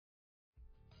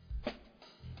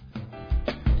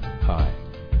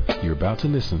about to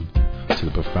listen to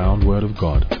the profound Word of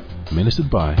God ministered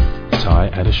by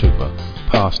Tai Adeshugba,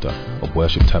 pastor of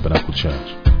Worship Tabernacle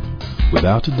Church.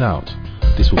 Without a doubt,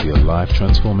 this will be a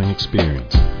life-transforming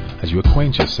experience as you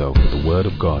acquaint yourself with the Word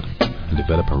of God and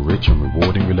develop a rich and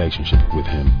rewarding relationship with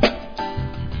Him.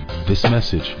 This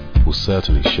message will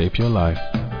certainly shape your life,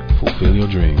 fulfill your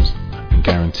dreams, and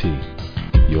guarantee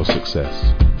your success.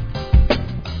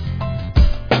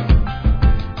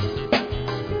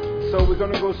 So we're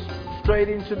going to go straight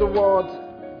into the Word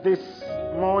this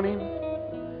morning,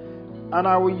 and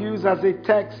I will use as a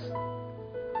text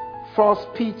 1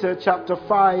 Peter chapter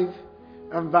 5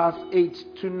 and verse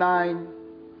 8 to 9.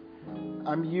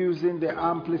 I'm using the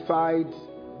Amplified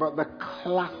but the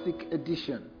Classic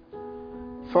Edition.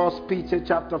 1 Peter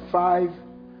chapter 5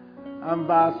 and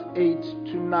verse 8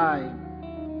 to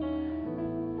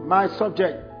 9. My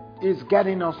subject is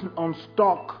getting us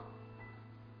unstuck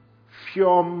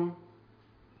from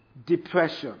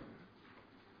depression.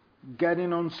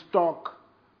 Getting unstuck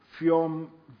from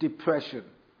depression.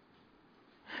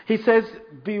 He says,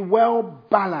 be well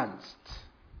balanced,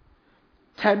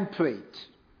 temperate,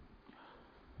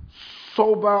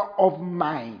 sober of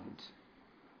mind.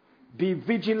 Be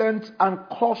vigilant and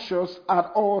cautious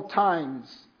at all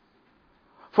times.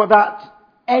 For that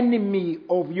enemy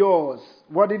of yours.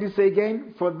 What did he say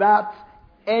again? For that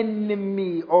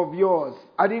enemy of yours.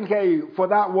 I didn't hear you. For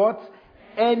that what?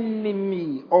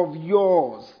 Enemy of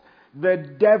yours. The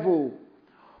devil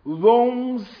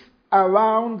roams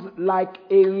around like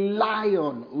a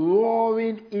lion,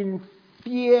 roaring in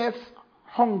fierce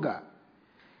hunger,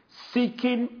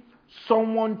 seeking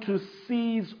someone to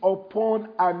seize upon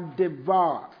and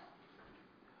devour.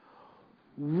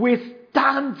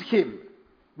 Withstand him.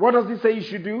 What does he say you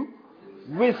should do?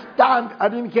 Withstand. I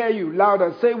didn't hear you.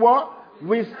 Louder. Say what?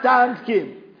 Withstand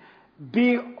him.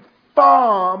 Be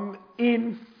firm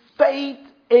in faith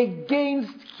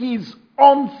against his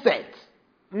onset.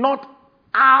 Not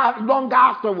long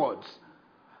afterwards.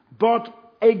 But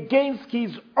against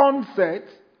his onset.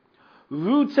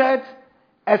 Rooted,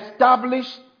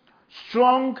 established,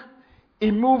 strong,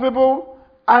 immovable,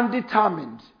 and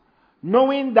determined,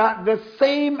 knowing that the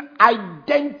same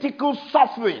identical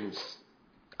sufferings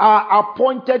are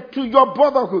appointed to your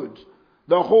brotherhood,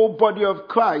 the whole body of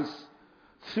Christ,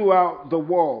 throughout the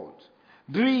world.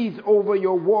 Breathe over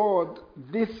your word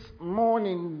this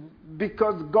morning,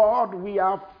 because God, we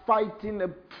are fighting a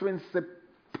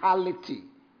principality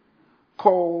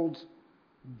called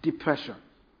depression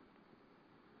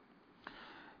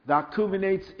that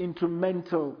culminates into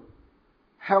mental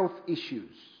health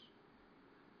issues.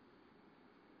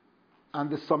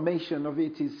 And the summation of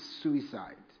it is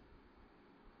suicide.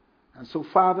 And so,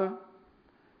 Father,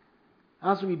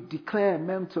 as we declare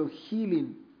mental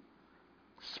healing,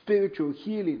 spiritual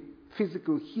healing,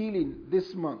 physical healing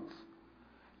this month,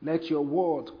 let your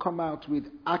word come out with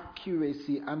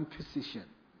accuracy and precision.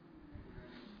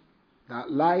 That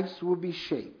lives will be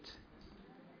shaped,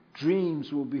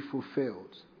 dreams will be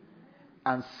fulfilled,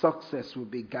 and success will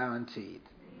be guaranteed.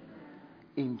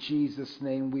 In Jesus'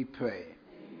 name we pray.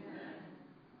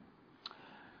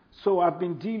 So I've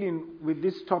been dealing with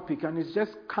this topic, and it's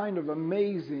just kind of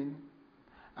amazing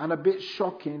and a bit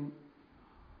shocking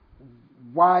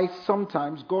why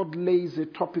sometimes God lays a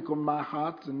topic on my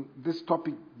heart, and this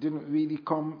topic didn't really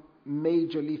come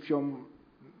majorly from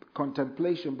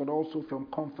contemplation, but also from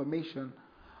confirmation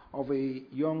of a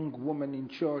young woman in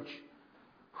church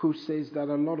who says that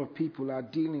a lot of people are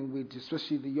dealing with,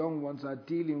 especially the young ones, are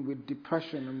dealing with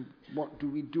depression, and what do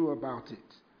we do about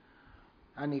it?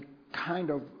 And it kind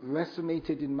of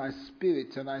resonated in my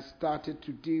spirit, and I started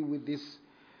to deal with this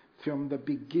from the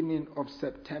beginning of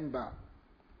September.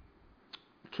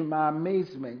 To my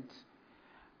amazement,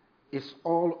 it's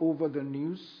all over the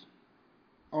news,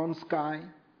 on Sky,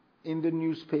 in the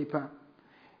newspaper.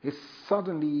 It's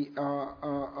suddenly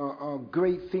a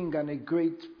great thing and a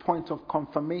great point of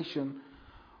confirmation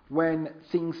when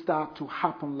things start to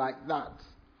happen like that.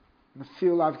 I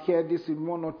feel I've heard this in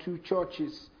one or two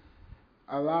churches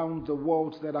around the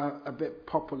world that are a bit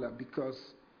popular, because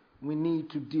we need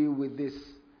to deal with this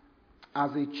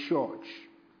as a church.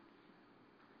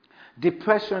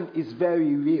 Depression is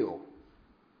very real.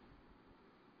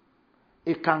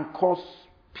 It can cause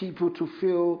people to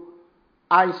feel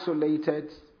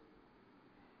isolated.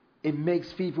 It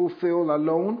makes people feel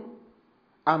alone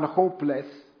and hopeless,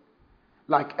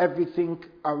 like everything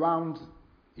around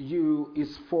you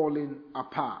is falling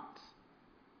apart.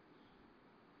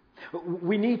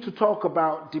 We need to talk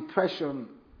about depression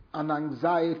and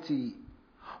anxiety.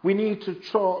 We need to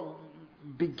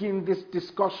begin this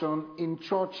discussion in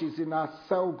churches, in our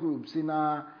cell groups, in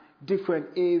our different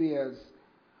areas.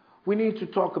 We need to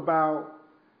talk about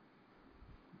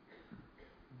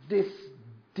this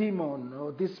demon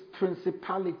or this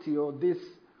principality or this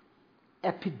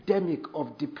epidemic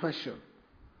of depression.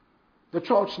 The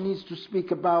church needs to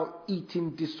speak about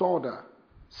eating disorder,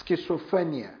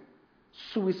 schizophrenia,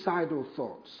 suicidal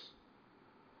thoughts.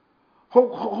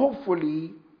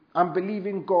 Hopefully, I'm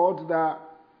believing God that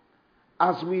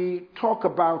as we talk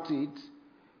about it,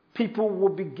 people will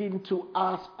begin to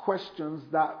ask questions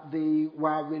that they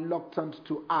were reluctant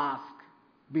to ask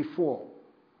before.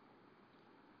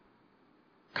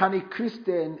 Can a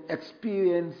Christian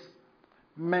experience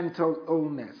mental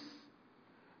illness?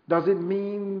 Does it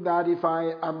mean that if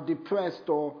I am depressed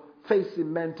or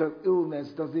facing mental illness,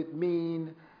 does it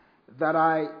mean that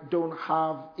I don't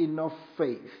have enough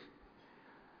faith?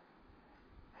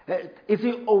 Is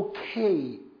it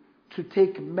okay to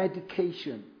take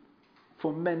medication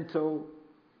for mental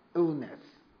illness?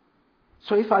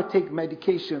 So if I take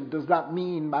medication, does that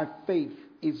mean my faith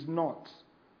is not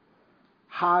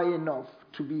high enough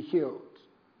to be healed?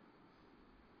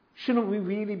 Shouldn't we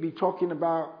really be talking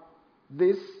about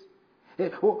this?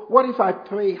 What if I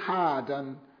pray hard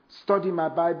and study my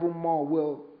Bible more?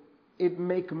 Will it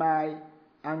make my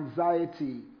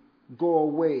anxiety go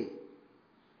away?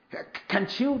 Can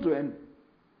children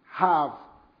have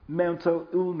mental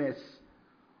illness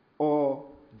or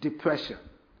depression?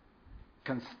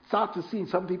 Can start to see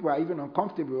some people are even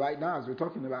uncomfortable right now as we're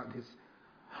talking about this.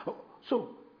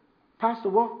 So, Pastor,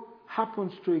 what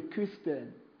happens to a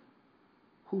Christian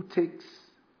who takes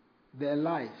their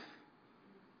life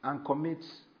and commits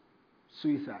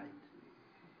suicide?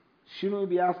 Shouldn't we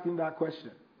be asking that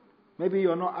question? Maybe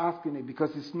you're not asking it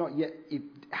because it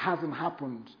hasn't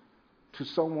happened to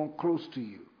someone close to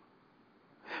you.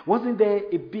 Wasn't there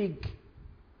a big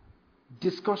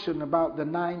discussion about the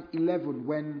 9/11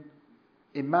 when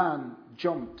a man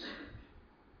jumped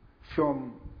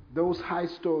from those high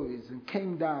stories and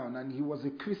came down, and he was a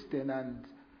Christian, and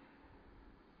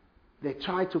they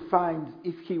tried to find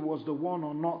if he was the one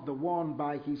or not the one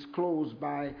by his clothes,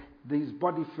 by his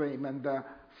body frame, and the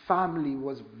family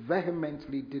was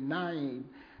vehemently denying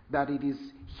that it is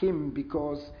him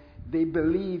because they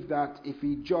believe that if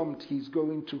he jumped, he's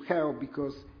going to hell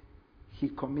because he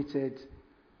committed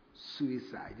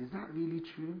suicide. Is that really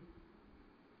true?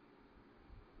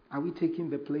 Are we taking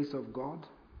the place of God?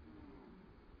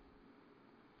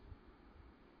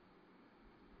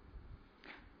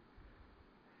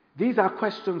 These are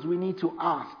questions we need to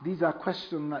ask. These are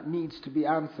questions that needs to be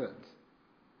answered.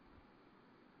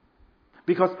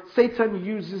 Because Satan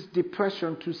uses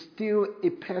depression to steal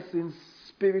a person's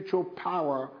spiritual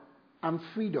power and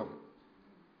freedom.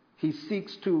 He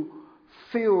seeks to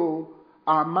fill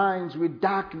our minds with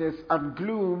darkness and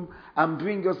gloom and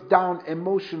bring us down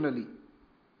emotionally.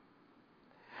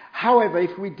 However,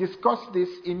 if we discuss this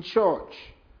in church,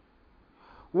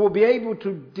 we'll be able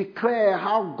to declare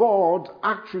how God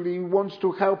actually wants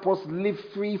to help us live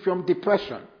free from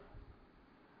depression.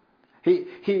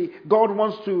 God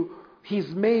wants to,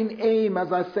 his main aim,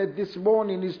 as I said this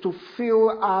morning, is to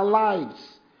fill our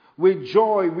lives with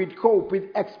joy, with hope, with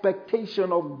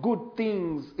expectation of good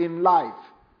things in life.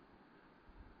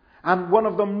 And one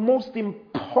of the most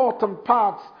important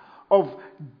parts of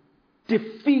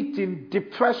defeating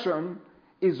depression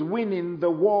is winning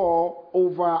the war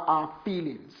over our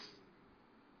feelings.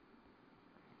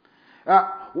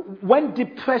 When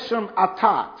depression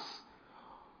attacks,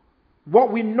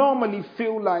 what we normally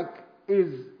feel like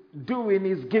is doing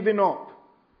is giving up.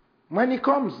 When it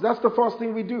comes, that's the first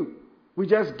thing we do. We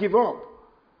just give up.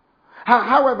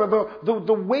 However,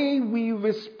 the way we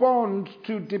respond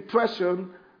to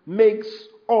depression makes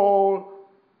all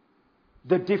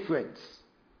the difference.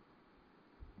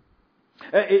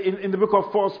 In the book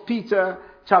of 1 Peter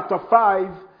chapter 5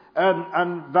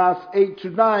 and verse 8 to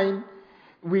 9,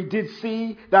 we did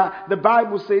see that the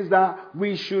Bible says that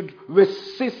we should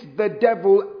resist the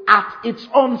devil at its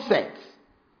onset.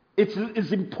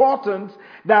 It's important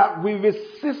that we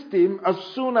resist him as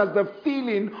soon as the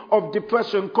feeling of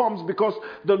depression comes, because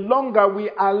the longer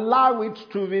we allow it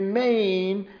to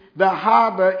remain, the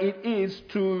harder it is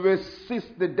to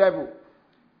resist the devil.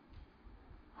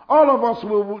 All of us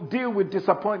will deal with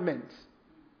disappointment.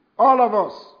 All of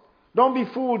us. Don't be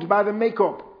fooled by the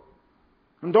makeup.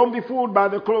 And don't be fooled by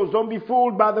the clothes. Don't be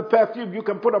fooled by the perfume. You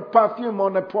can put a perfume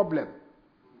on a problem.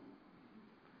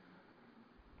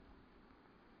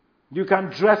 You can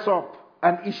dress up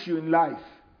an issue in life.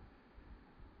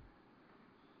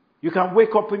 You can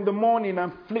wake up in the morning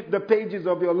and flip the pages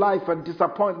of your life and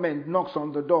disappointment knocks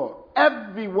on the door.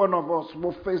 Every one of us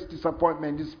will face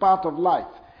disappointment. It's part of life.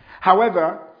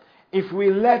 However, If we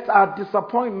let our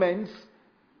disappointments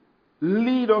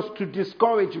lead us to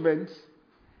discouragement,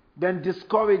 then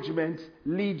discouragement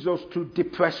leads us to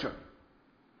depression.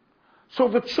 So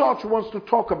the church wants to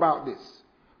talk about this.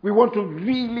 We want to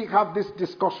really have this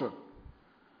discussion.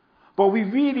 But we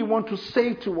really want to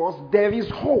say to us, there is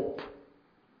hope.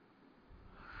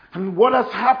 And what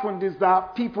has happened is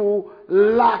that people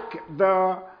lack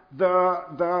the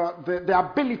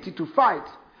ability to fight.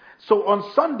 So on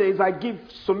Sundays, I give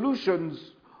solutions.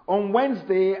 On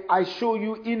Wednesday, I show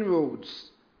you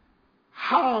inroads.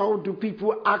 How do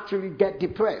people actually get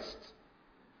depressed?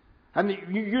 And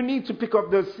you need to pick up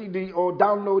the CD or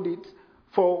download it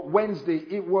for Wednesday.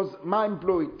 It was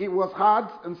mind-blowing. It was hard,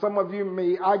 and some of you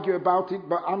may argue about it,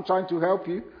 but I'm trying to help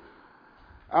you.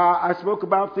 I spoke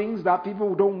about things that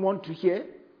people don't want to hear.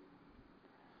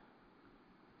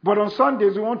 But on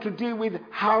Sundays, we want to deal with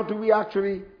how do we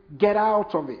actually get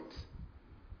out of it.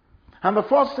 And the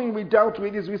first thing we dealt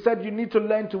with is we said you need to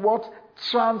learn to what?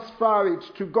 Transfer it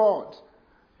to God.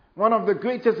 One of the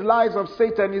greatest lies of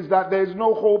Satan is that there is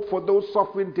no hope for those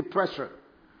suffering depression.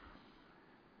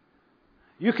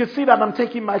 You can see that I'm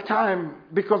taking my time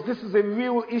because this is a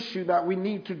real issue that we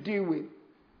need to deal with.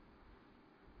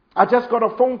 I just got a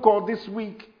phone call this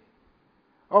week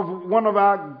of one of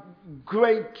our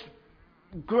great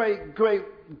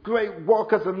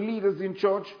workers and leaders in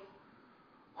church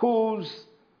who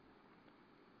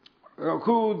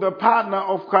the partner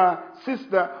of her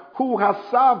sister who has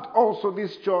served also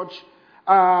this church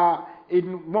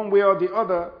in one way or the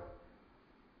other.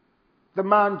 The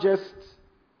man just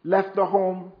left the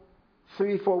home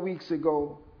 3-4 weeks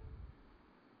ago.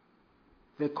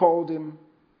 They called him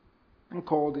and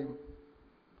called him.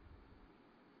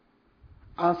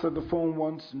 Answered the phone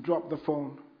once and dropped the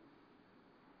phone.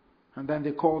 And then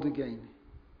they called again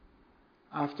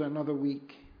after another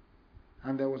week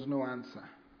and there was no answer.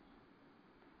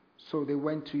 So they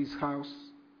went to his house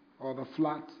or the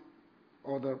flat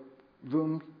or the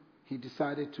room he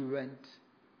decided to rent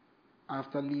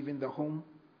after leaving the home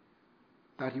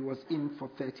that he was in for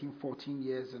 13, 14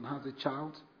 years and has a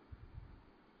child.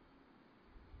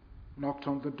 Knocked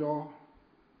on the door.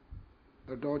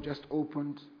 The door just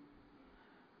opened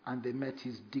and they met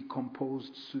his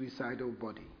decomposed, suicidal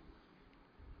body.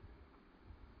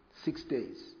 6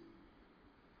 days.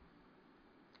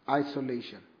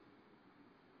 Isolation.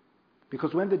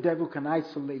 Because when the devil can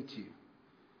isolate you,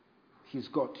 he's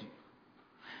got you.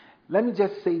 Let me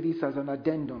just say this as an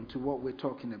addendum to what we're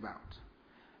talking about.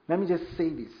 Let me just say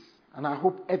this, and I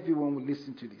hope everyone will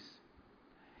listen to this.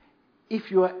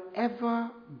 If you are ever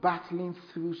battling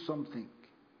through something,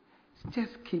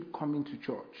 just keep coming to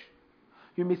church.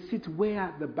 You may sit way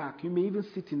at the back. You may even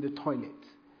sit in the toilet.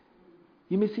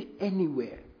 You may sit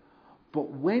anywhere. But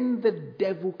when the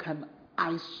devil can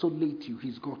isolate you,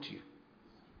 he's got you.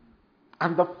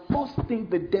 And the first thing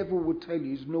the devil will tell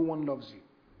you is no one loves you.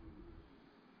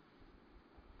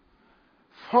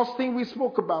 First thing we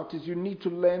spoke about is you need to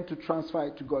learn to transfer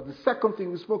it to God. The second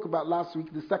thing we spoke about last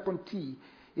week, the second T,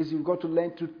 is you've got to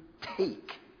learn to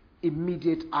take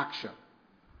immediate action.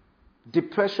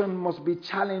 Depression must be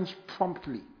challenged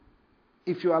promptly.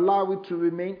 If you allow it to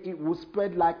remain, it will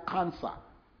spread like cancer.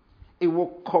 It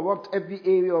will corrupt every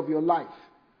area of your life.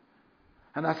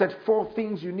 And I said 4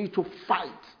 things you need to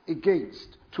fight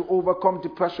against to overcome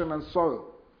depression and sorrow.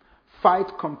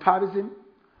 Fight comparison,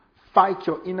 fight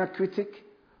your inner critic,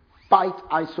 fight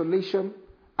isolation,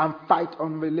 and fight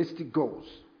unrealistic goals.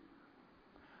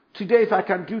 Today, if I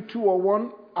can do 2 or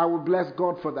 1, I will bless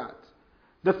God for that.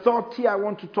 The third T I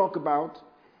want to talk about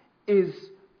is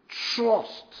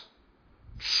trust.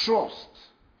 Trust.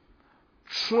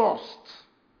 Trust.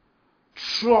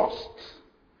 Trust.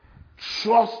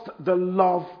 Trust the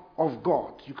love of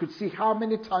God. You could see how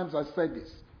many times I said this.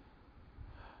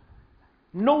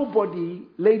 Nobody,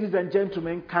 ladies and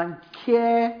gentlemen, can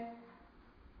care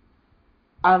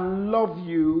and love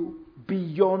you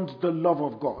beyond the love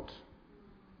of God.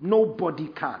 Nobody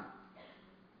can.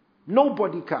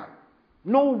 Nobody can.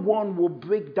 No one will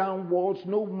break down walls.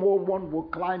 No more one will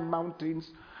climb mountains.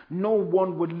 No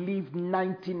one will leave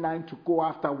 99 to go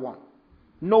after one.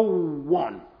 No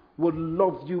one will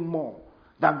love you more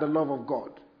than the love of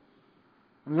God.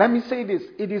 And let me say this.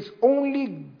 It is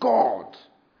only God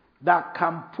that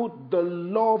can put the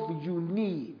love you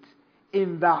need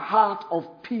in the heart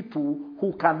of people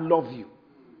who can love you.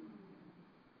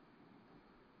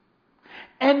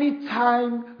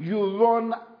 Anytime you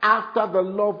run after the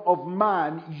love of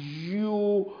man,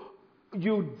 you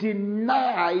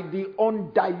deny the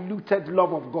undiluted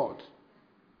love of God.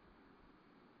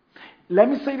 Let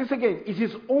me say this again. It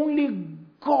is only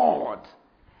God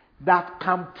that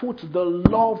can put the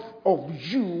love of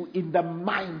you in the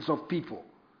minds of people,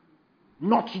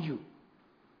 not you.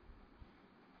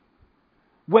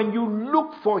 When you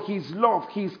look for his love,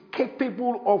 he's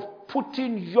capable of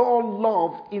putting your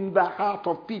love in the heart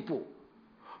of people.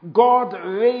 God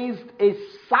raised a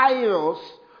Cyrus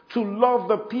to love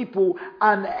the people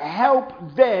and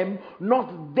help them,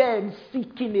 not them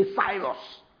seeking a Cyrus.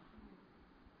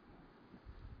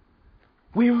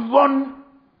 We run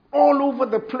all over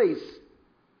the place,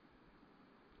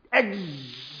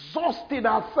 exhausting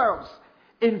ourselves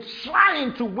in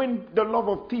trying to win the love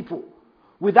of people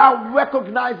without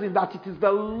recognizing that it is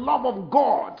the love of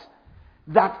God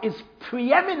that is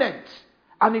preeminent,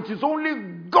 and it is only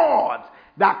God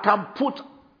that can put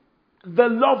the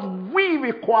love we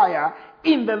require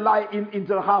into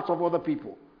the hearts of other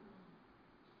people.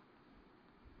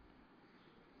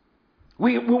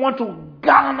 We want to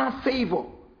garner favor.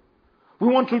 We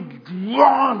want to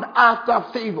run after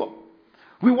favor.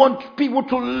 We want people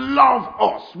to love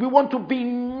us. We want to be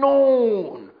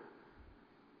known.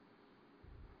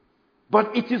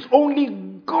 But it is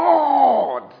only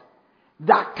God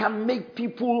that can make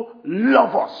people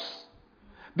love us.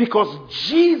 Because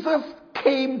Jesus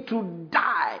came to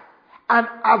die, and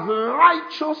as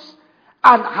righteous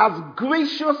and as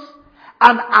gracious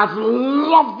and as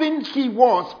loving he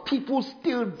was, people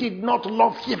still did not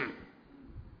love him.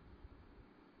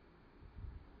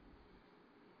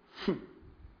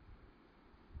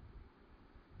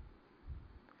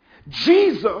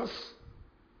 Jesus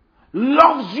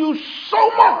loves you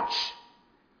so much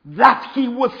that he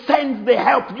will send the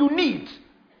help you need.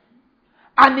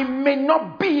 And it may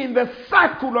not be in the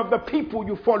circle of the people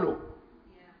you follow.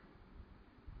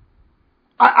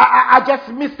 I just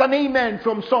missed an amen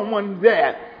from someone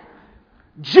there.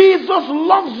 Jesus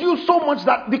loves you so much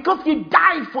that because he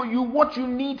died for you, what you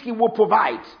need he will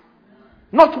provide.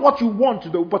 Not what you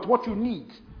want though, but what you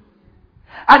need.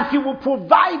 And he will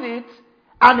provide it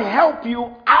and help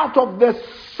you out of the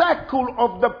circle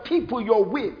of the people you're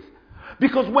with.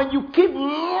 Because when you keep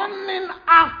running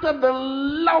after the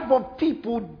love of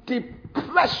people,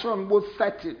 depression will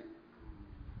set in.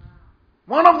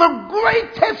 One of the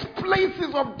greatest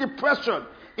places of depression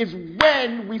is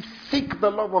when we seek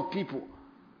the love of people.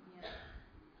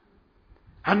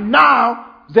 And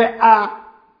now there are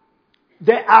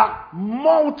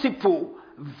multiple,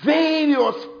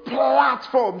 various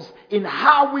platforms in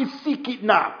how we seek it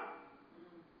now.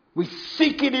 We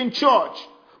seek it in church.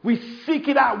 We seek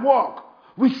it at work.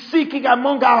 We seek it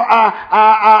among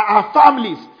our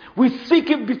families. We seek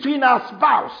it between our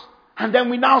spouse. And then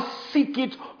we now seek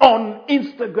it on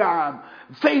Instagram,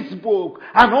 Facebook,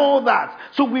 and all that.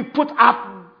 So we put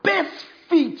our best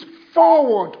feet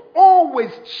forward,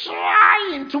 always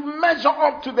trying to measure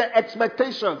up to the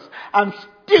expectations, and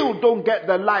still don't get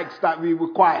the likes that we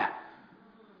require.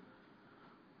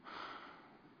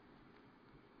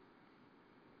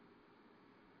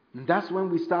 And that's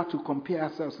when we start to compare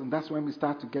ourselves, and that's when we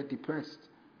start to get depressed.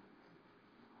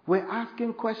 We're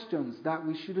asking questions that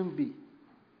we shouldn't be,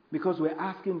 because we're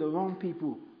asking the wrong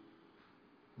people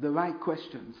the right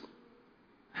questions.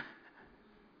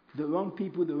 The wrong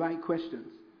people, the right questions.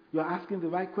 You're asking the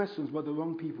right questions, but the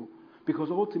wrong people. Because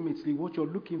ultimately, what you're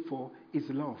looking for is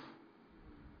love.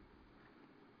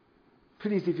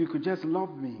 Please, if you could just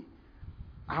love me,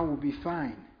 I will be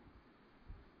fine.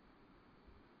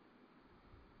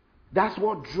 That's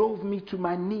what drove me to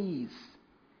my knees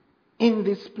in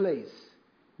this place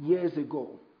years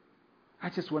ago. I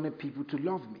just wanted people to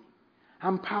love me.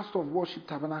 I'm pastor of Worship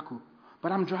Tabernacle,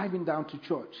 but I'm driving down to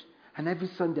church, and every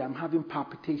Sunday I'm having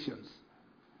palpitations.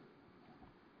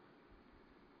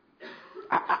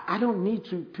 I don't need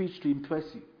to preach to impress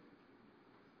you.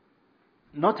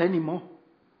 Not anymore.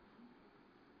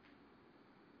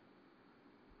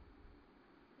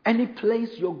 Any place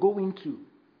you're going to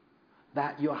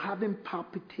that you're having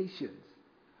palpitations,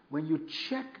 when you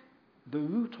check the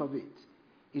root of it,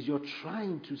 is you're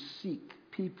trying to seek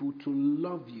people to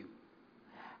love you.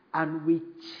 And we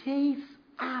chase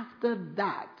after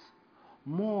that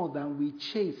more than we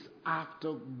chase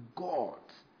after God.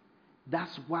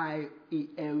 That's why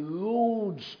it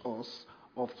erodes us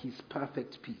of his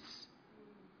perfect peace.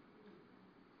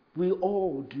 We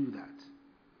all do that.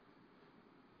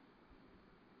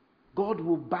 God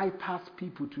will bypass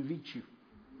people to reach you.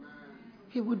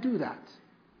 He will do that.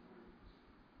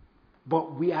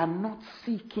 But we are not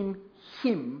seeking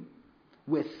him,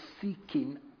 we're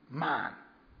seeking man.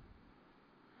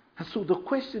 And so the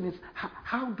question is,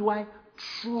 how do I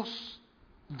trust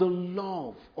the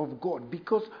love of God?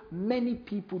 Because many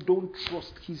people don't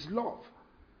trust his love.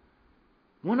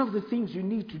 One of the things you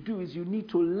need to do is you need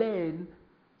to learn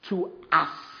to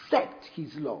accept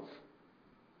his love.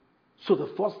 So the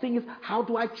first thing is, how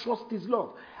do I trust his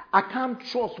love? I can't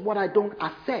trust what I don't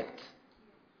accept.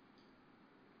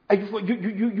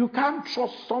 You can't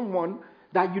trust someone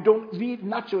that you don't really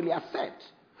naturally accept.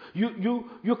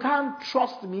 You can't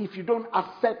trust me if you don't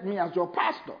accept me as your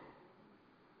pastor.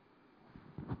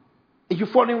 Are you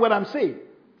following what I'm saying?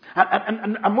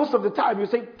 And most of the time you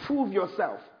say, prove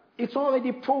yourself. It's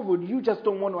already proven, you just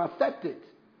don't want to accept it.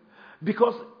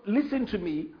 Because, listen to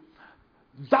me,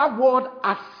 that word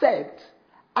accept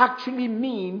actually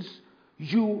means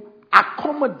you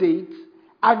accommodate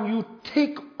and you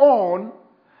take on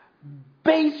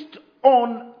based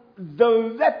on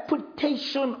the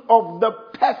reputation of the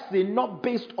person, not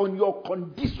based on your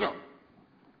condition.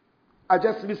 I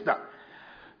just missed that.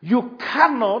 You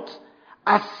cannot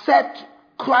accept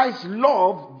Christ's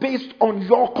love based on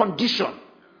your condition.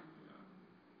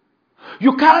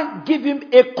 You can't give him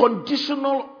a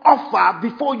conditional offer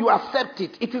before you accept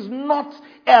it. It is not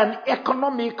an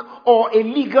economic or a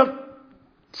legal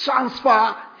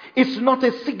transfer. It's not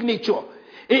a signature.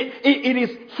 It is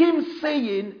him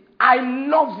saying, I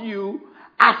love you,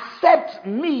 accept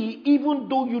me even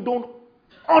though you don't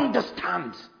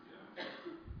understand.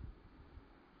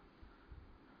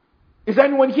 Is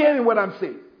anyone hearing what I'm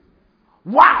saying?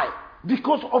 Why?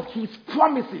 Because of his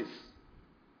promises.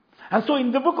 And so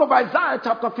in the book of Isaiah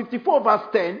chapter 54 verse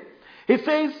 10, it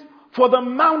says, for the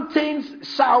mountains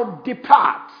shall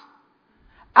depart,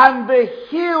 and the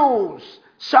hills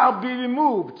shall be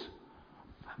removed,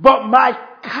 but my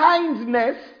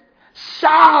kindness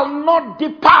shall not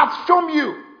depart from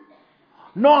you,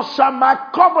 nor shall my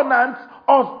covenant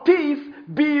of peace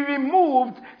be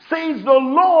removed, says the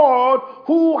Lord,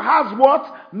 who has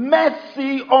what?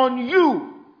 Mercy on you.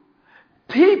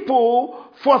 People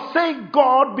forsake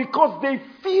God because they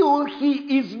feel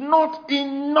he is not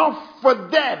enough for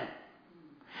them.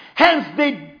 Hence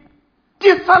they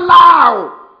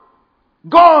disallow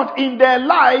God in their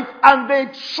life and they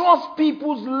trust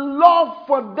people's love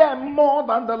for them more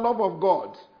than the love of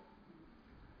God.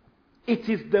 It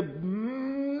is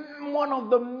one of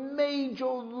the major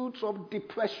roots of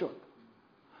depression.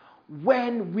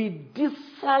 When we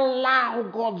disallow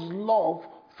God's love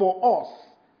for us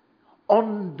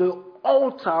on the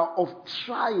altar of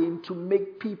trying to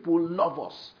make people love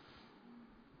us.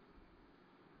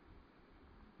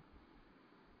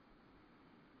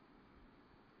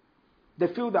 They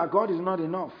feel that God is not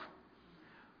enough.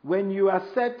 When you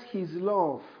accept his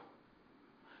love,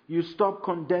 you stop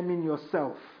condemning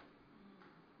yourself.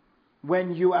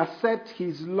 When you accept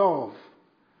his love,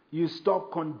 you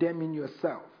stop condemning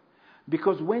yourself.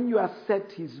 Because when you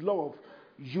accept his love,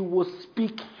 you will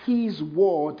speak his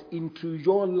word into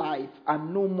your life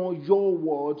and no more your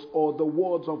words or the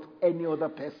words of any other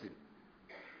person.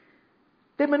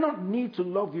 They may not need to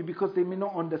love you because they may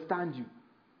not understand you.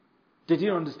 They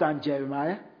didn't understand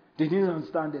Jeremiah. They didn't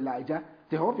understand Elijah.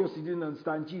 They obviously didn't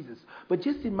understand Jesus. But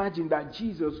just imagine that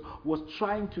Jesus was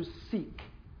trying to seek.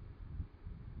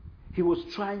 He was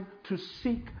trying to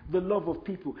seek the love of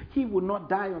people. He would not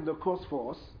die on the cross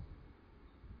for us.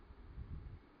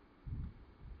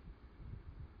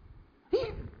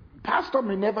 Pastor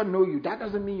may never know you. That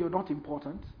doesn't mean you're not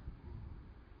important.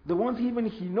 The ones even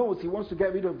he knows, he wants to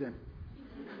get rid of them.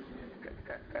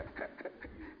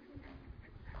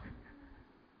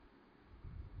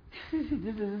 This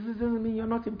doesn't mean you're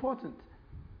not important.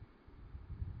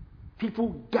 People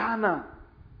garner.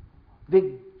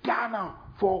 They garner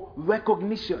for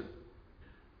recognition.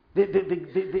 They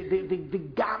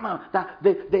garner that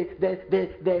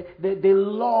they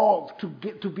love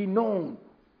to be known.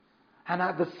 And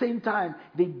at the same time,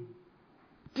 they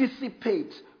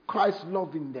dissipate Christ's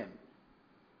love in them.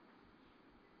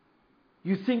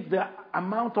 You think the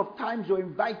amount of times you're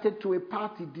invited to a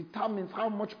party determines how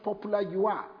much popular you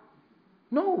are.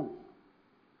 No.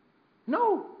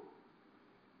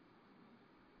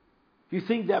 You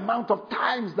think the amount of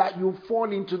times that you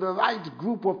fall into the right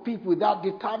group of people, that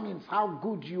determines how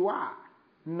good you are.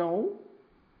 No.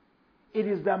 It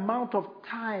is the amount of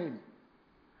time,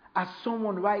 as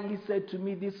someone rightly said to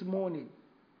me this morning,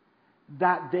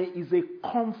 that there is a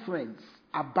conference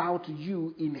about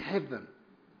you in heaven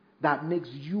that makes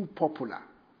you popular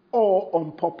or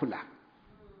unpopular.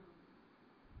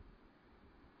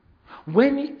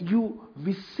 When you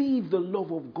receive the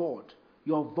love of God,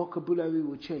 your vocabulary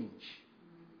will change.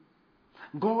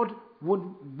 God would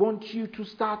want you to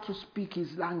start to speak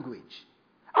his language.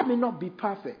 I may not be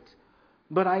perfect,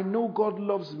 but I know God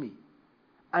loves me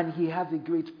and he has a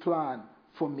great plan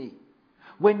for me.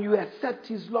 When you accept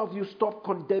his love, you stop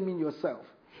condemning yourself.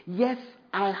 Yes,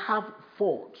 I have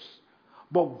faults,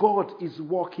 But God is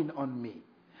working on me,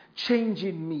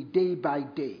 changing me day by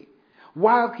day.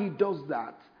 While He does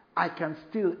that, I can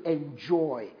still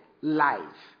enjoy life.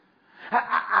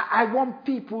 I want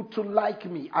people to like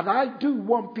me, and I do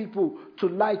want people to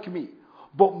like me.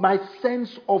 But my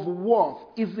sense of worth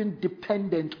isn't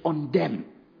dependent on them.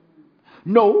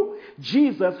 No,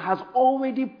 Jesus has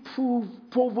already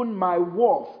proven my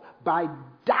worth by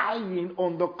dying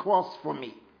on the cross for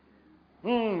me.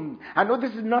 I know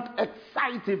this is not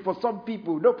exciting for some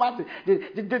people. No, Pastor, they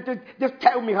just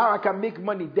tell me how I can make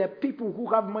money. There are people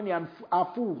who have money and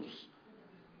are fools.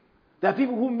 There are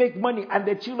people who make money and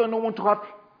their children don't want to have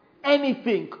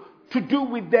anything to do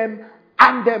with them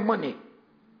and their money.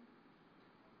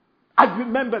 I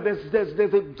remember there's a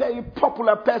very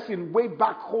popular person way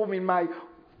back home in my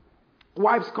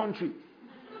wife's country.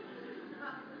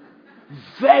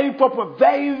 Very popular,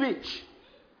 very rich.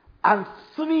 And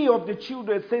 3 of the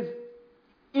children says,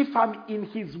 if I'm in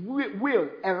his will,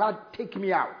 Allah take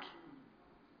me out.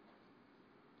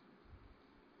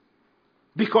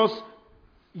 Because,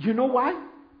 you know why?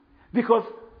 Because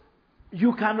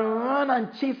you can run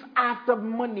and chase after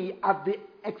money at the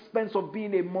expense of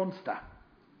being a monster.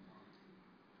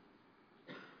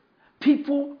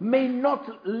 People may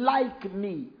not like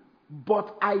me,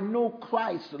 but I know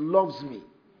Christ loves me.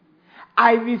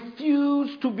 I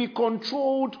refuse to be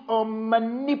controlled or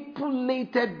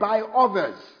manipulated by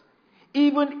others.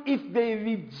 Even if they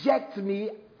reject me,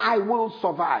 I will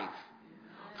survive.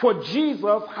 For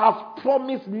Jesus has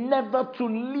promised never to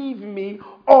leave me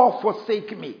or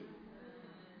forsake me.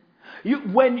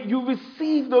 When you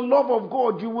receive the love of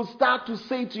God, you will start to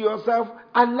say to yourself,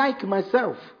 I like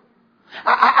myself.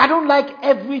 I don't like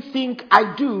everything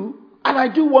I do, and I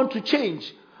do want to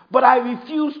change. But I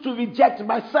refuse to reject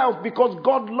myself because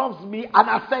God loves me and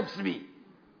accepts me.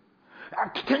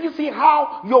 Can you see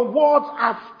how your words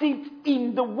are steeped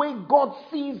in the way God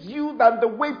sees you than the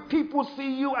way people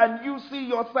see you and you see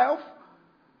yourself?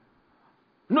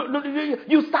 No,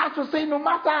 you start to say, no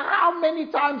matter how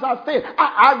many times I fail,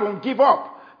 I won't give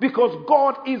up because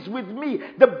God is with me.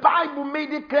 The Bible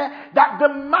made it clear that the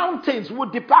mountains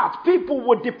would depart, people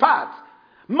would depart,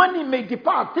 money may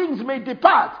depart, things may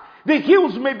depart. The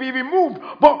hills may be removed,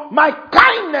 but my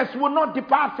kindness will not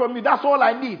depart from you. That's all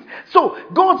I need. So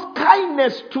God's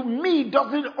kindness to me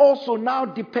doesn't also now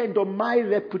depend on my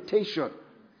reputation.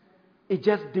 It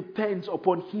just depends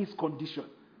upon His condition.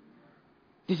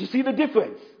 Did you see the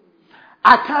difference?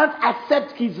 I can't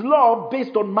accept His love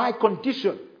based on my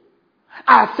condition.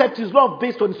 I accept His love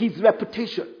based on His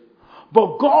reputation.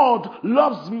 But God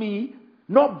loves me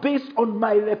not based on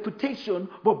my reputation,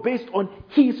 but based on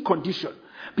His condition.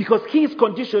 Because His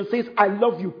condition says, I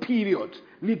love you, period.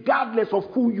 Regardless of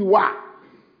who you are.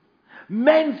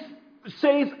 Men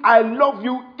says, I love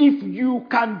you if you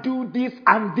can do this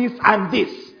and this and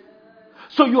this.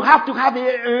 So you have to have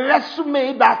a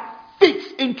resume that fits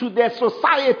into their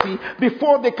society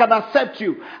before they can accept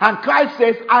you. And Christ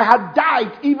says, I had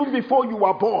died even before you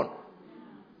were born.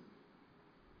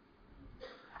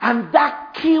 And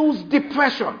that kills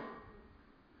depression.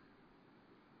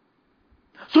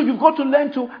 So you've got to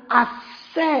learn to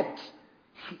accept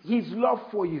His love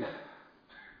for you.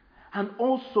 And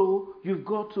also, you've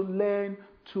got to learn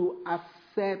to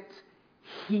accept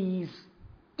His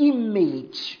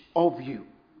image of you.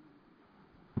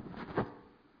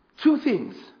 2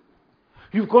 things.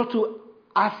 You've got to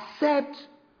accept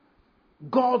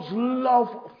God's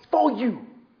love for you.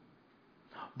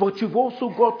 But you've also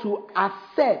got to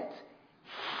accept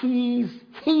His,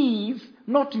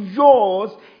 not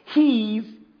yours, His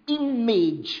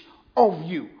image of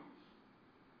you.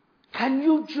 Can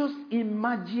you just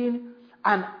imagine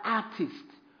an artist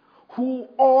who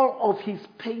all of his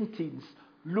paintings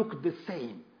look the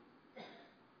same?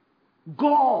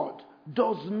 God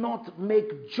does not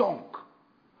make junk.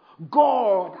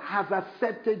 God has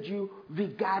accepted you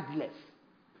regardless.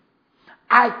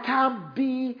 I can't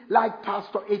be like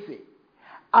Pastor Efe.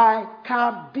 I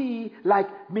can't be like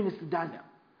Minister Daniel.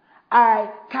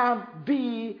 I can't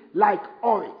be like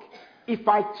Oric. If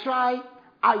I try,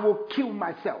 I will kill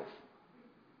myself.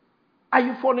 Are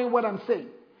you following what I'm saying?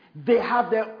 They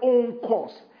have their own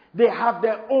course. They have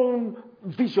their own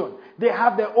vision. They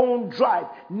have their own drive.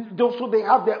 Also, they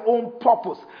have their own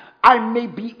purpose. I may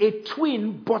be a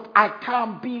twin, but I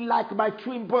can't be like my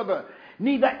twin brother.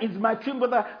 Neither is my twin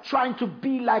brother trying to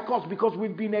be like us because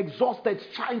we've been exhausted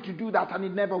trying to do that and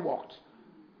it never worked.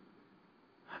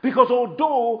 Because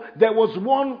although there was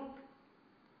one,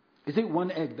 is it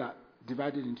one egg that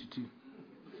divided into 2?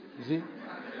 Is it?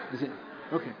 Is it?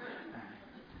 Okay.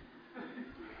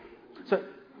 So,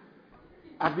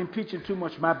 I've been preaching too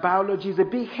much. My biology is a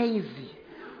bit hazy.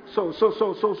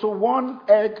 So one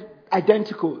egg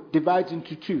identical divides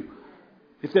into two.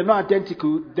 If they're not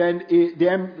identical, then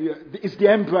it's the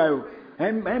embryo.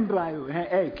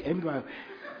 Embryo.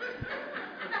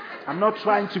 I'm not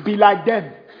trying to be like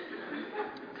them.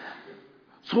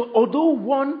 So although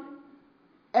one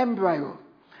embryo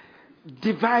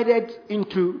divided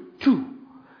into two,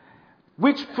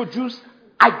 which produce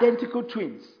identical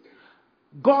twins,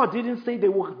 God didn't say they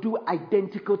will do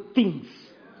identical things.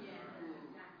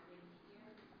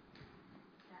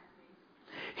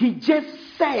 He just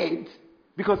said,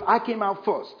 because I came out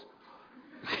first.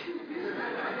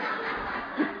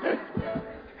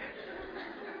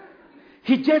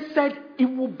 He just said it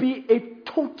will be a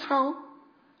total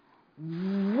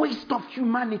waste of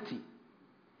humanity.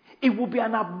 It will be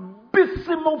an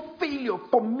abysmal failure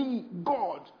for me,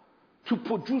 God, to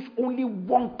produce only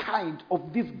one kind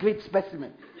of this great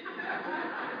specimen.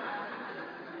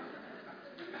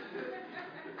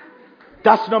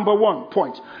 That's number one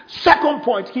point. Second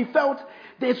point, he felt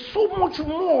there's so much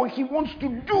more he wants to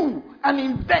do and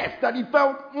invest that he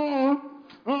felt,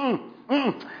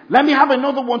 let me have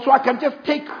another one so I can just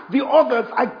take the others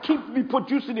and keep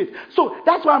reproducing it. So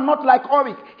that's why I'm not like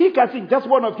Oric. He can sing, just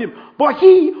one of him. But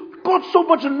God so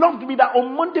much loved me that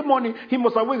on Monday morning, he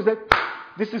must have said,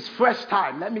 this is fresh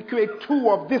time. Let me create two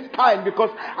of this kind because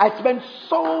I spent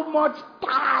so much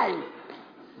time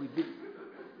with this.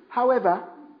 However,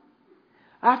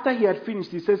 after he had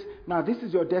finished, he says, now this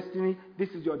is your destiny, this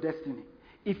is your destiny.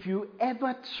 If you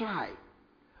ever try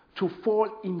to fall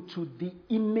into the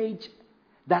image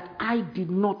that I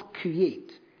did not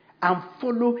create and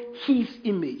follow his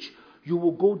image, you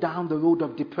will go down the road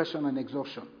of depression and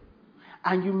exhaustion.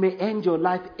 And you may end your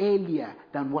life earlier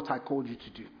than what I called you to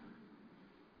do.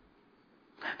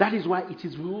 That is why it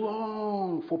is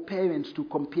wrong for parents to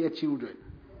compare children.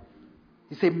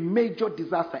 It's a major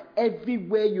disaster.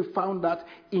 Everywhere you found that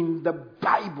in the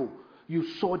Bible, you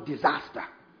saw disaster.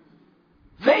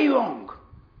 Very wrong.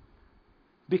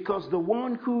 Because the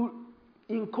one who,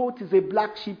 in quote, is a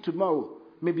black sheep tomorrow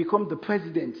may become the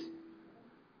president.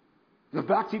 The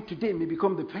black sheep today may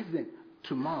become the president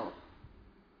tomorrow.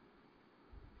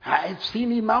 I've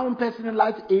seen in my own personal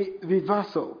life a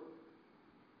reversal.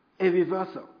 A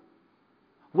reversal.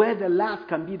 Where the last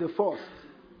can be the first.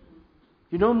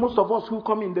 You know, most of us who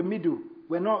come in the middle,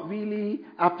 we're not really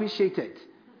appreciated.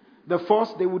 The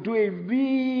first, they will do a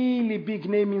really big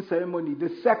naming ceremony. The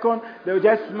second, they'll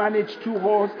just manage 2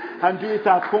 halls and do it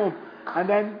at home. And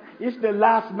then, if the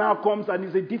last now comes and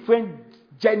is a different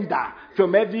gender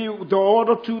from the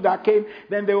other 2 that came,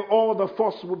 then all the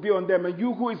first will be on them. And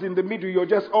you who is in the middle, you're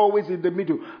just always in the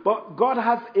middle. But God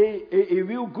has a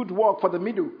real good work for the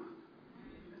middle.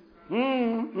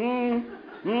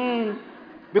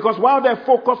 Because while they're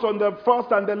focused on the first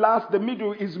and the last, the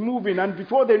middle is moving. And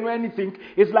before they know anything,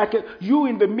 it's like you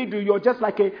in the middle, you're just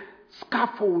like a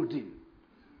scaffolding.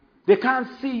 They can't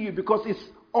see you because it's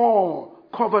all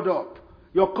covered up.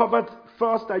 You're covered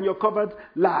first and you're covered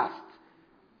last.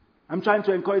 I'm trying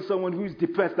to encourage someone who is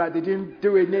depressed that they didn't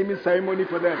do a naming ceremony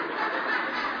for them.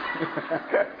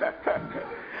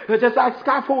 They're just like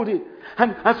scaffolding.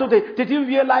 And so they didn't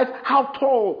realize how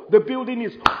tall the building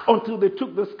is until they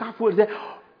took the scaffold and said,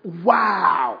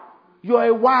 wow, you're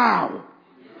a wow.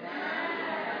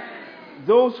 Yes.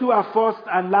 Those who are first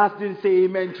and last didn't say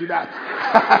amen to that.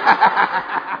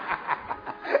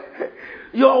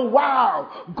 You're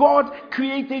wow. God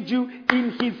created you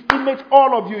in his image,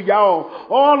 all of you, y'all.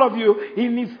 All of you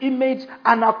in his image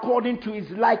and according to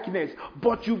his likeness.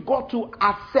 But you've got to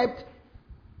accept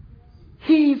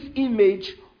his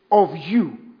image of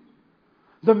you.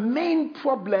 The main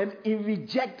problem in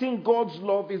rejecting God's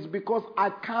love is because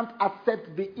I can't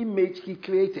accept the image he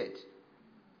created.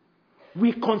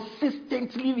 We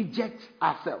consistently reject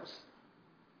ourselves.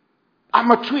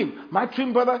 I'm a twin. My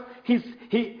twin brother, he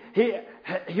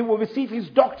will receive his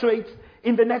doctorate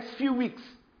in the next few weeks.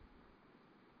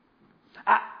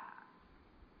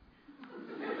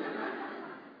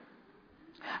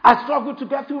 I struggled to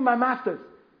get through my master's.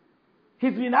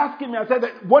 He's been asking me, I said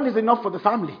that one is enough for the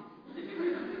family.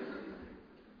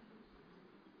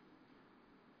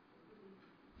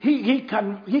 He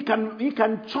can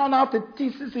churn out a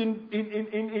thesis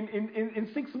in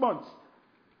 6 months.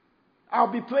 I'll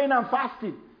be praying and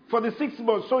fasting for the 6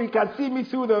 months so he can see me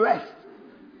through the rest.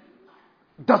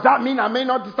 Does that mean I may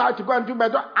not decide to go and do my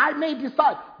job? I may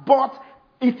decide, but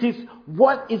it is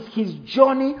what is his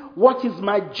journey, what is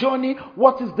my journey,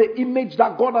 what is the image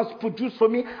that God has produced for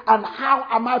me, and how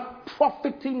am I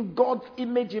profiting God's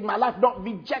image in my life, not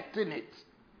rejecting it.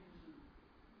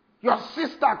 Your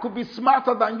sister could be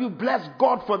smarter than you, bless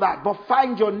God for that, but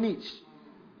find your niche.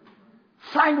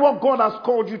 Find what God has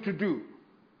called you to do.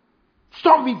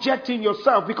 Stop rejecting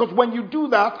yourself, because when you do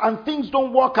that and things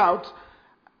don't work out,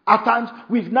 at times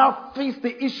we've now faced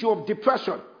the issue of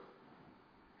depression.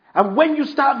 And when you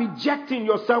start rejecting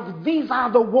yourself, these are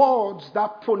the words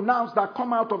that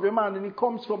come out of your mouth, and it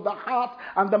comes from the heart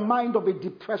and the mind of a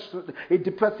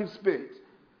depressive spirit.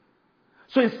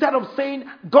 So instead of saying,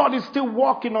 God is still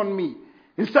working on me,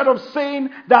 instead of saying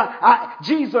that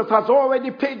Jesus has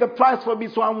already paid the price for me,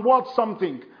 so I'm worth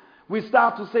something, we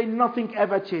start to say, nothing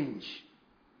ever changed.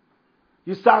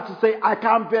 You start to say, I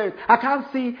can't bear it. I can't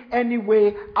see any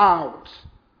way out.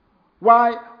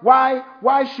 Why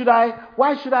should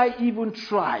I even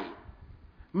try?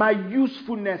 My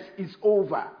usefulness is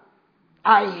over.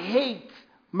 I hate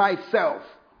myself.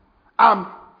 I'm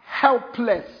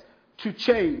helpless to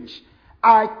change.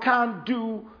 I can't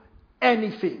do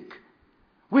anything.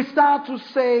 We start to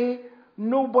say,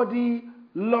 nobody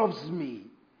loves me.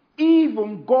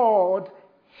 Even God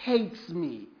hates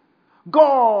me.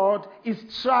 God is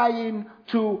trying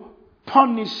to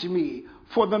punish me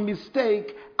for the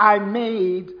mistake I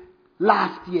made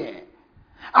last year.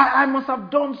 I must have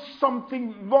done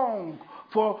something wrong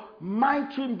for my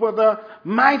twin brother,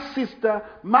 my sister,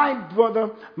 my brother,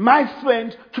 my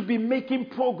friend to be making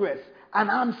progress.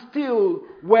 And I'm still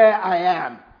where I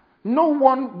am. No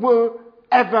one will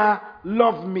ever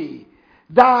love me.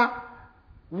 That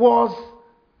was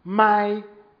my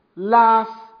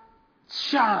last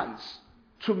chance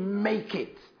to make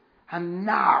it. And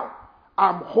now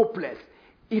I'm hopeless.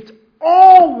 It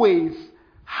always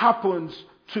happens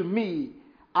to me.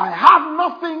 I have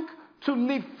nothing to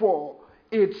live for.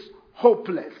 It's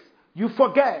hopeless. You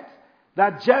forget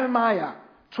that Jeremiah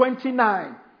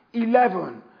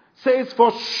 29:11 says,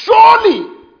 for surely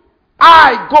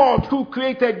I, God who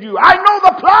created you, I know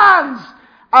the plans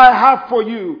I have for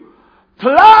you.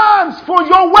 Plans for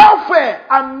your welfare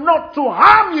and not to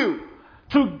harm you,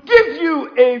 to give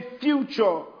you a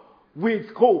future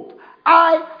with hope.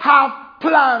 I have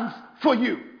plans for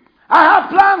you. I have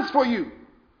plans for you.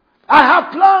 I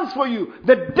have plans for you.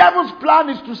 The devil's plan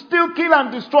is to steal, kill, and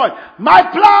destroy. My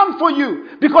plan for you,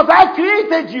 because I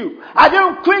created you. I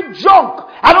don't create junk.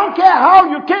 I don't care how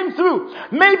you came through.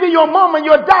 Maybe your mom and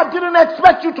your dad didn't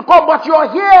expect you to come, but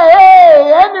you're here.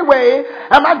 Hey, anyway.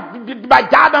 And my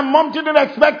dad and mom didn't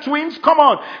expect twins. Come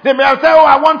on. They may have said, oh,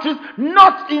 I want twins.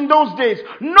 Not in those days.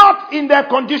 Not in their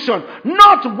condition.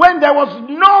 Not when there was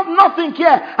nothing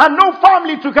here and no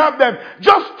family to help them.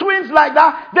 Just twins like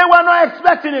that. They were not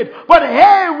expecting it. But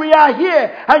hey, we are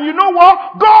here. And you know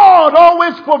what? God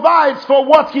always provides for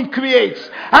what He creates.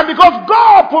 And because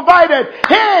God provided,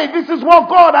 hey, this is what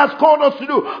God has called us to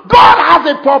do. God has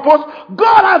a purpose.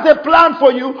 God has a plan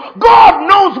for you. God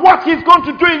knows what He's going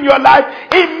to do in your life.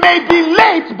 It may be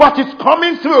late, but it's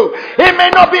coming through. It may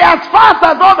not be as fast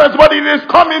as others, but it is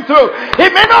coming through.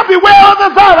 It may not be where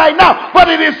others are right now, but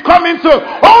it is coming through.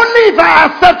 Only if I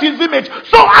accept His image.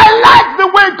 So I like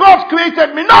the way God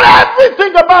created me. Not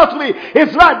everything about me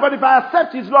is right, but if I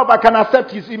accept His love, I can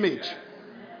accept His image.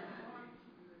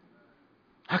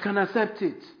 I can accept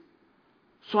it.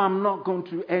 So I'm not going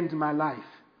to end my life.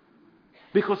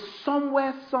 Because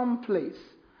somewhere, someplace,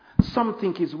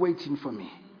 something is waiting for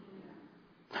me.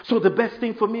 So the best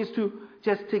thing for me is to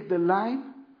just take the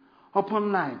line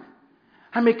upon line.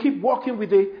 I may keep walking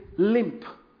with a limp.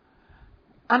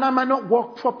 And I might not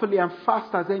walk properly and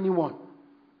fast as anyone.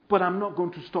 But I'm not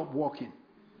going to stop walking.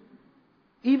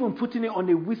 Even putting it on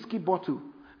a whiskey bottle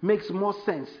makes more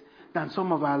sense than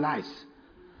some of our lives.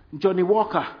 Johnny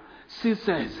Walker still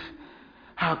says,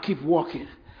 I'll keep walking.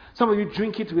 Some of you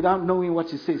drink it without knowing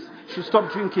what it says. You should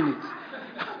stop drinking it.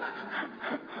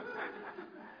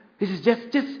 This is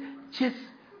just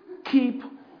keep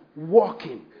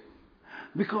walking.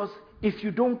 Because if you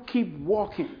don't keep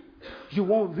walking, you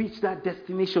won't reach that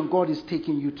destination God is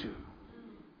taking you to.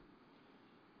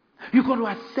 You've got to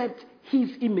accept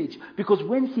His image. Because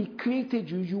when He created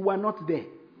you, you were not there.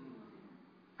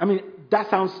 I mean, that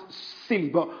sounds silly,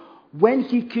 but when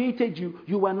He created you,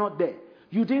 you were not there.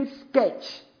 You didn't sketch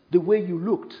the way you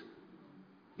looked.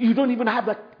 You don't even have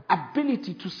the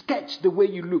ability to sketch the way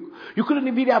you look. You couldn't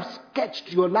even have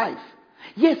sketched your life.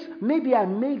 Yes, maybe I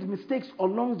made mistakes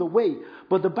along the way,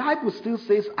 but the Bible still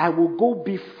says, I will go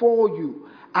before you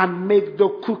and make the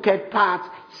crooked path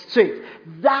straight.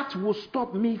 That will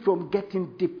stop me from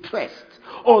getting depressed,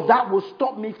 or that will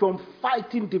stop me from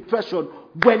fighting depression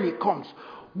when it comes.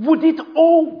 Would it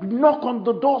all knock on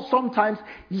the door sometimes?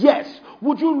 Yes.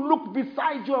 Would you look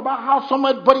beside you about how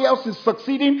somebody else is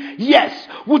succeeding? Yes.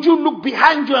 Would you look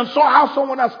behind you and saw how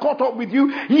someone has caught up with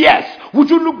you? Yes. Would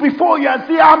you look before you and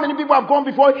see how many people have gone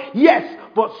before you? Yes.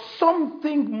 But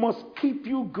something must keep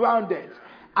you grounded.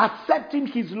 Accepting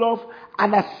his love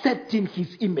and accepting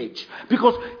his image.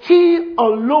 Because he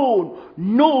alone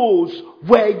knows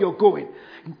where you're going.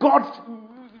 God,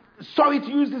 sorry to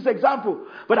use this example,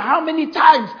 but how many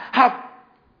times have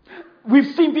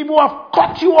we've seen people who have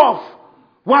cut you off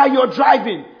while you're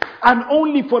driving, and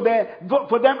only for them,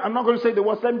 I'm not going to say the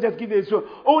words, let me just give you a story,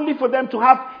 only for them to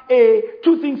have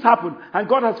two things happen, and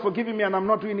God has forgiven me and I'm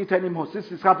not doing it anymore. This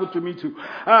has happened to me too.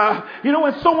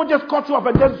 When someone just cuts you off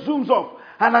and just zooms off,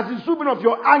 and as he's zooming off,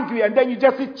 you're angry, and then you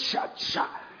just say, cha-cha.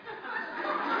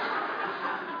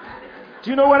 Do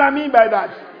you know what I mean by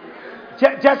that?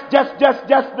 Just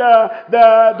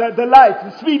the light,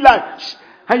 the speed light.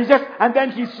 And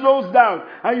then he slows down.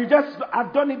 And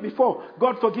I've done it before.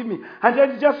 God forgive me. And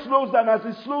then he just slows down. As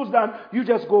he slows down, you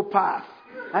just go past.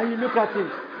 And you look at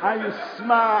him. And you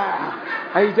smile.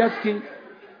 And you just think,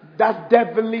 that's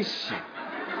devilish.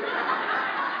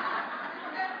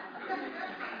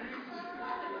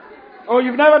 Oh,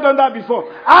 you've never done that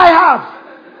before? I have.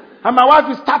 And my wife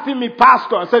is tapping me,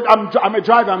 pastor. I said, I'm a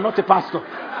driver, I'm not a pastor.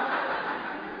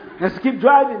 Let's keep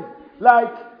driving.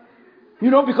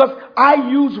 Because I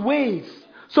use Waze.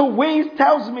 So Waze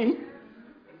tells me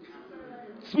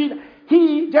speed.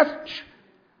 And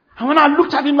when I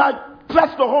looked at him,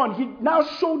 pressed the horn, he now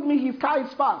showed me his car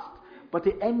is fast. But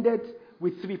it ended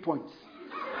with 3 points.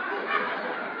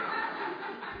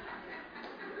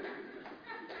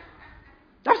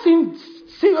 I've seen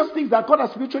serious things that God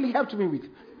has spiritually helped me with.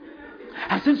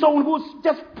 I've seen someone who's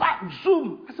just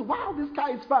zoom. I said, wow, this car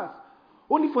is fast.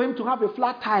 Only for him to have a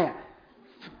flat tire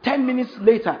 10 minutes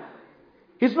later.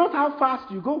 It's not how fast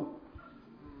you go.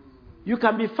 You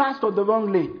can be fast on the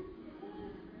wrong lane.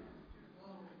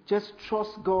 Just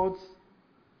trust God's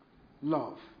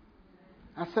love.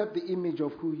 Accept the image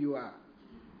of who you are.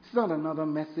 It's not another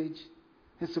message.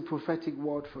 It's a prophetic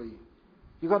word for you.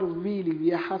 You got to really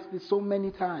rehearse this so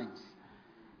many times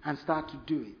and start to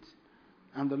do it.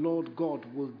 And the Lord God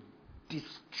will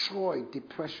destroy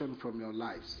depression from your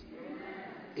lives.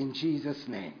 In Jesus'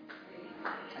 name.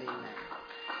 Amen.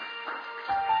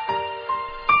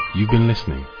 You've been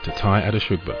listening to Ty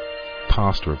Adeshugba,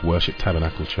 pastor of Worship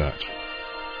Tabernacle Church.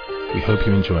 We hope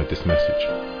you enjoyed this message.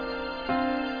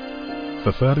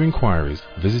 For further inquiries,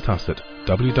 visit us at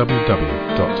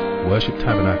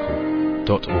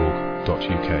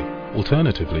www.worshiptabernacle.org.uk.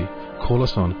 Alternatively, call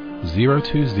us on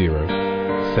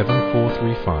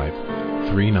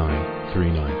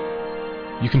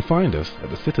 020-7435-3939. You can find us at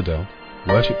the Citadel,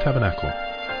 Worship Tabernacle,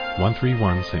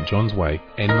 131 St John's Way,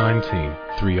 N19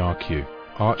 3RQ,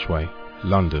 Archway,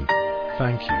 London.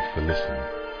 Thank you for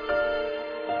listening.